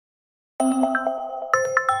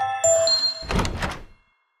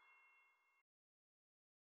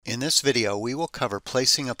In this video, we will cover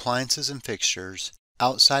placing appliances and fixtures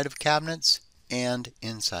outside of cabinets and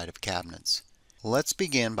inside of cabinets. Let's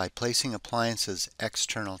begin by placing appliances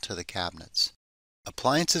external to the cabinets.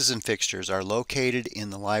 Appliances and fixtures are located in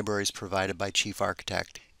the libraries provided by Chief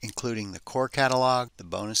Architect, including the core catalog, the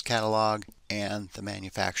bonus catalog, and the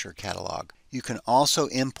manufacturer catalog. You can also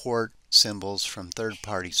import symbols from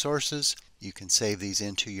third-party sources. You can save these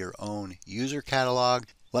into your own user catalog.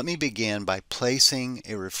 Let me begin by placing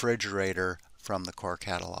a refrigerator from the core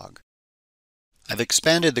catalog. I've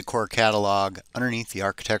expanded the core catalog underneath the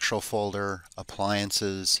architectural folder,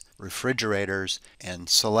 appliances, refrigerators, and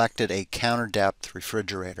selected a counter depth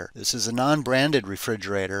refrigerator. This is a non-branded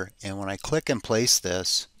refrigerator, and when I click and place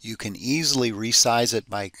this, you can easily resize it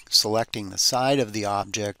by selecting the side of the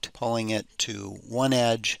object, pulling it to one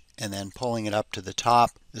edge, and then pulling it up to the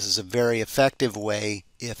top. This is a very effective way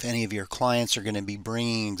if any of your clients are going to be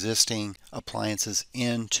bringing existing appliances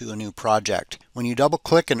into a new project. When you double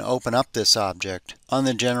click and open up this object, on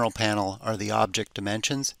the general panel are the object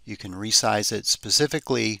dimensions. You can resize it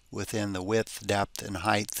specifically within the width, depth, and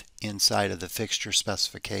height inside of the fixture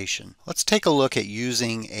specification. Let's take a look at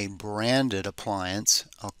using a branded appliance.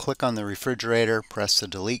 I'll click on the refrigerator, press the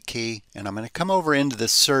delete key, and I'm going to come over into the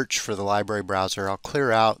search for the library browser. I'll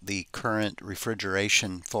clear out the current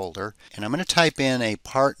refrigeration folder, and I'm going to type in a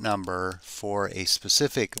part number for a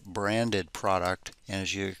specific branded product. And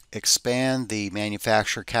as you expand the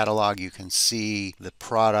manufacturer catalog, you can see the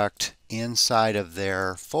product inside of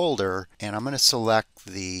their folder, and I'm going to select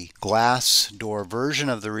the glass door version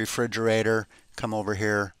of the refrigerator, come over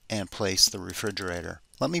here and place the refrigerator.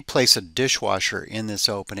 Let me place a dishwasher in this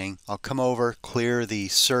opening. I'll come over, clear the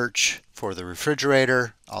search for the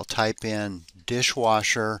refrigerator. I'll type in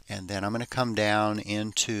dishwasher, and then I'm going to come down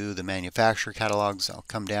into the manufacturer catalogs. I'll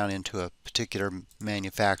come down into a particular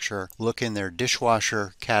manufacturer, look in their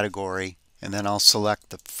dishwasher category, and then I'll select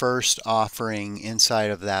the first offering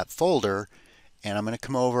inside of that folder, and I'm going to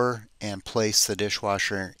come over and place the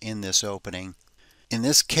dishwasher in this opening. In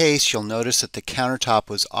this case, you'll notice that the countertop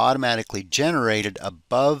was automatically generated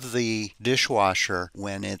above the dishwasher.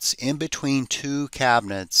 When it's in between two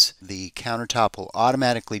cabinets, the countertop will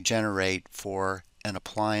automatically generate for an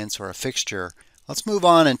appliance or a fixture. Let's move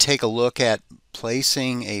on and take a look at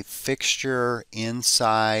placing a fixture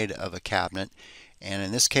inside of a cabinet. And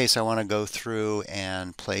in this case, I want to go through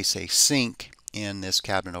and place a sink in this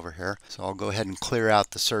cabinet over here. So I'll go ahead and clear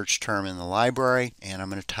out the search term in the library, and I'm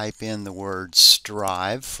going to type in the word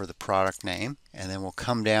Strive for the product name, and then we'll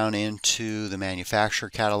come down into the manufacturer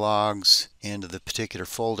catalogs, into the particular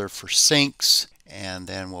folder for sinks, and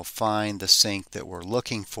then we'll find the sink that we're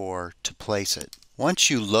looking for to place it. Once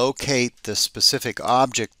you locate the specific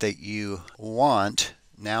object that you want,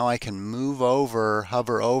 now I can move over,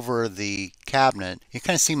 hover over the cabinet. You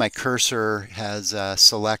kind of see my cursor has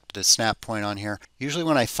selected a snap point on here. Usually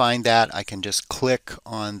when I find that, I can just click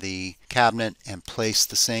on the cabinet and place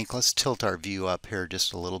the sink. Let's tilt our view up here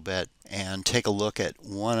just a little bit and take a look at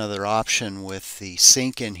one other option with the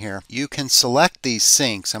sink in here. You can select these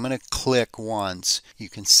sinks. I'm going to click once. You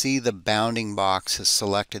can see the bounding box has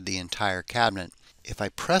selected the entire cabinet. If I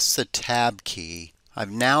press the tab key, I've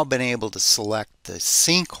now been able to select the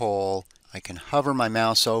sink hole. I can hover my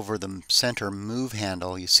mouse over the center move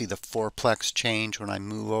handle. You see the fourplex change when I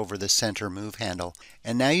move over the center move handle.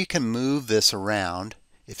 And now you can move this around.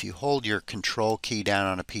 If you hold your control key down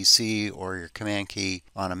on a PC or your command key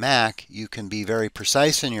on a Mac, you can be very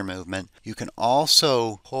precise in your movement. You can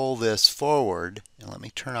also pull this forward. And let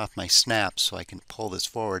me turn off my snaps so I can pull this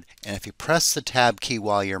forward. And if you press the tab key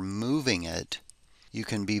while you're moving it, you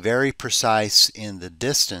can be very precise in the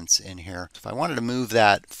distance in here. If I wanted to move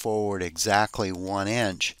that forward exactly 1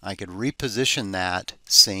 inch, I could reposition that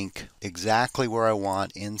sink exactly where I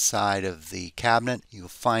want inside of the cabinet. You'll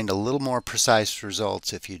find a little more precise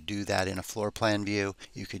results if you do that in a floor plan view.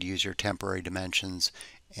 You could use your temporary dimensions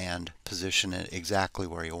and position it exactly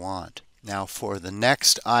where you want. Now for the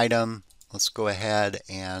next item, let's go ahead,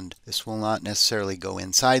 and this will not necessarily go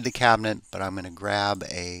inside the cabinet, but I'm going to grab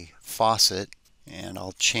a faucet. And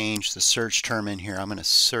I'll change the search term in here. I'm going to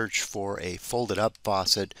search for a folded up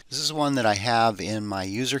faucet. This is one that I have in my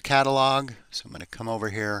user catalog. So I'm going to come over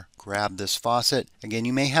here, grab this faucet. Again,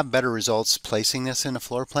 you may have better results placing this in a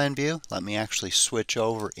floor plan view. Let me actually switch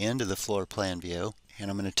over into the floor plan view. And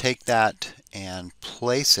I'm going to take that and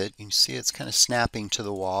place it. You can see it's kind of snapping to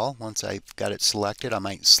the wall. Once I've got it selected, I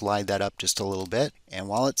might slide that up just a little bit. And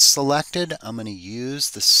while it's selected, I'm going to use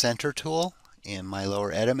the center tool. In my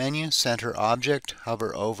lower edit menu, center object,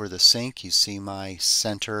 hover over the sink. You see my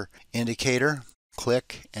center indicator.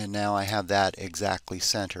 Click, and now I have that exactly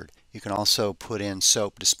centered. You can also put in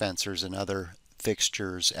soap dispensers and other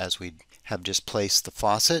fixtures as we have just placed the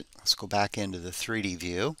faucet. Let's go back into the 3D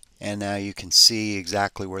view. And now you can see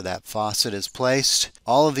exactly where that faucet is placed.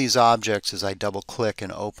 All of these objects, as I double click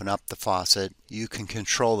and open up the faucet, you can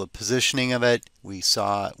control the positioning of it. We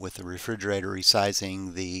saw it with the refrigerator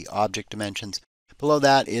resizing the object dimensions. Below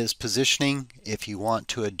that is positioning. If you want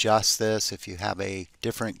to adjust this, if you have a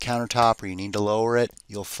different countertop or you need to lower it,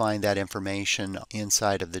 you'll find that information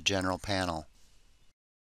inside of the general panel.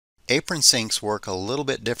 Apron sinks work a little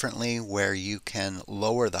bit differently, where you can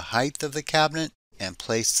lower the height of the cabinet and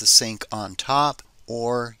place the sink on top,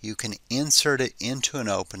 or you can insert it into an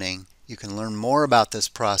opening. You can learn more about this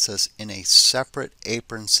process in a separate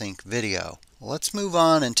apron sink video. Let's move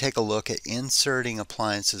on and take a look at inserting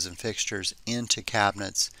appliances and fixtures into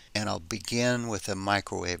cabinets, and I'll begin with a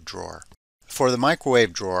microwave drawer. For the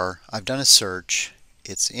microwave drawer, I've done a search.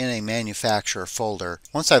 It's in a manufacturer folder.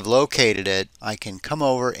 Once I've located it, I can come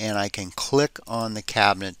over and I can click on the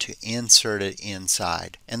cabinet to insert it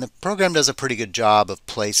inside. And the program does a pretty good job of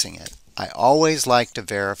placing it. I always like to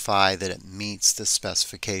verify that it meets the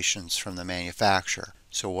specifications from the manufacturer.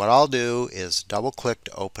 So what I'll do is double click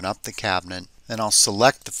to open up the cabinet. Then I'll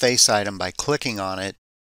select the face item by clicking on it.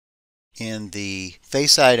 In the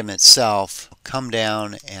face item itself, come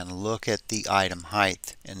down and look at the item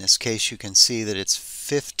height. In this case, you can see that it's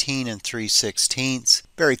 15 3/16.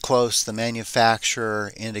 Very close. The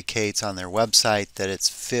manufacturer indicates on their website that it's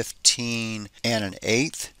 15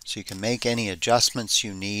 1/8. So you can make any adjustments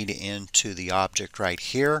you need into the object right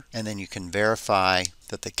here, and then you can verify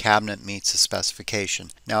that the cabinet meets the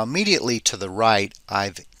specification. Now immediately to the right,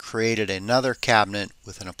 I've created another cabinet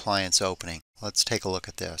with an appliance opening. Let's take a look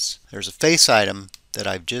at this. There's a face item that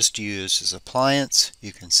I've just used as appliance.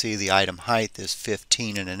 You can see the item height is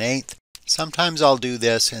 15 1/8. Sometimes I'll do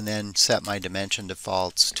this and then set my dimension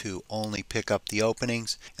defaults to only pick up the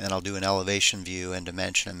openings, and then I'll do an elevation view and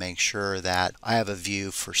dimension and make sure that I have a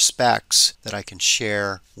view for specs that I can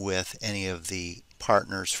share with any of the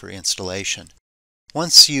partners for installation.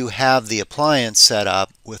 Once you have the appliance set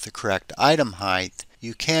up with the correct item height,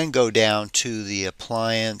 you can go down to the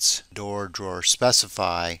appliance door drawer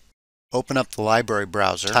specify, open up the library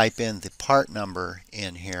browser, type in the part number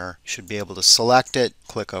in here. You should be able to select it,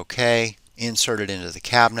 click OK, insert it into the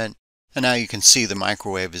cabinet, and now you can see the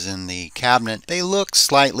microwave is in the cabinet. They look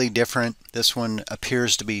slightly different. This one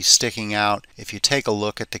appears to be sticking out. If you take a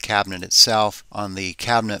look at the cabinet itself, on the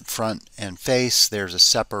cabinet front and face, there's a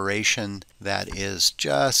separation that is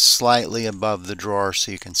just slightly above the drawer,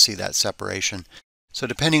 so you can see that separation. So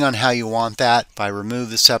depending on how you want that, if I remove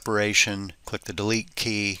the separation, click the delete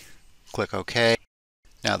key, click OK.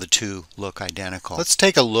 Now the two look identical. Let's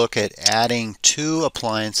take a look at adding two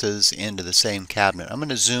appliances into the same cabinet. I'm going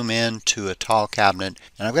to zoom in to a tall cabinet,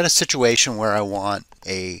 and I've got a situation where I want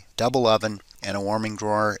a double oven and a warming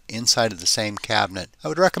drawer inside of the same cabinet. I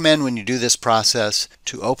would recommend when you do this process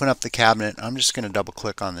to open up the cabinet. I'm just going to double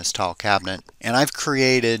click on this tall cabinet, and I've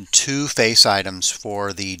created two face items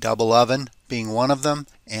for the double oven being one of them,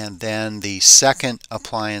 and then the second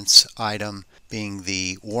appliance item being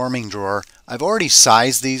the warming drawer. I've already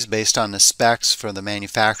sized these based on the specs for the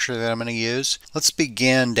manufacturer that I'm going to use. Let's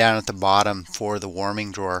begin down at the bottom for the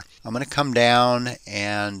warming drawer. I'm going to come down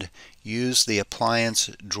and use the appliance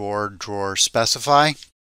drawer specify,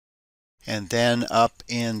 and then up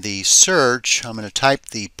in the search I'm going to type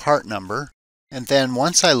the part number, and then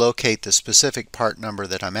once I locate the specific part number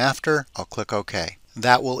that I'm after, I'll click OK.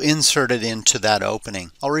 That will insert it into that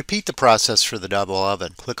opening. I'll repeat the process for the double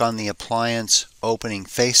oven. Click on the appliance opening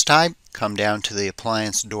face type, come down to the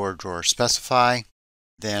appliance door drawer specify,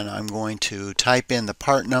 then I'm going to type in the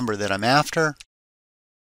part number that I'm after,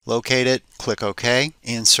 locate it, click OK,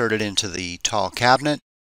 insert it into the tall cabinet,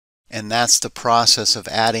 and that's the process of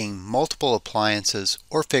adding multiple appliances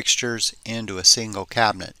or fixtures into a single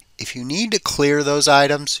cabinet. If you need to clear those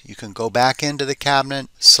items, you can go back into the cabinet,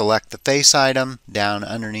 select the face item. Down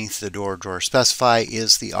underneath the door drawer specify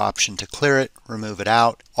is the option to clear it, remove it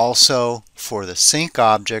out. Also, for the sink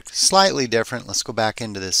object, slightly different. Let's go back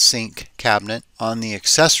into this sink cabinet. On the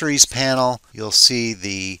accessories panel, you'll see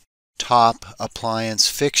the top appliance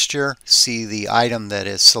fixture, see the item that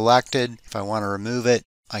is selected. If I want to remove it,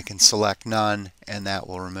 I can select none, and that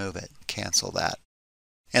will remove it. Cancel that.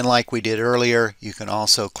 And like we did earlier, you can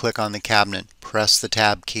also click on the cabinet, press the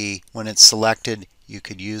tab key. When it's selected, you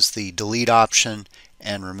could use the delete option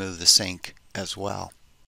and remove the sink as well.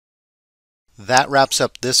 That wraps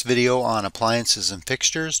up this video on appliances and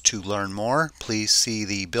fixtures. To learn more, please see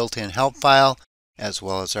the built-in help file as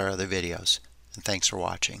well as our other videos. And thanks for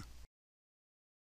watching.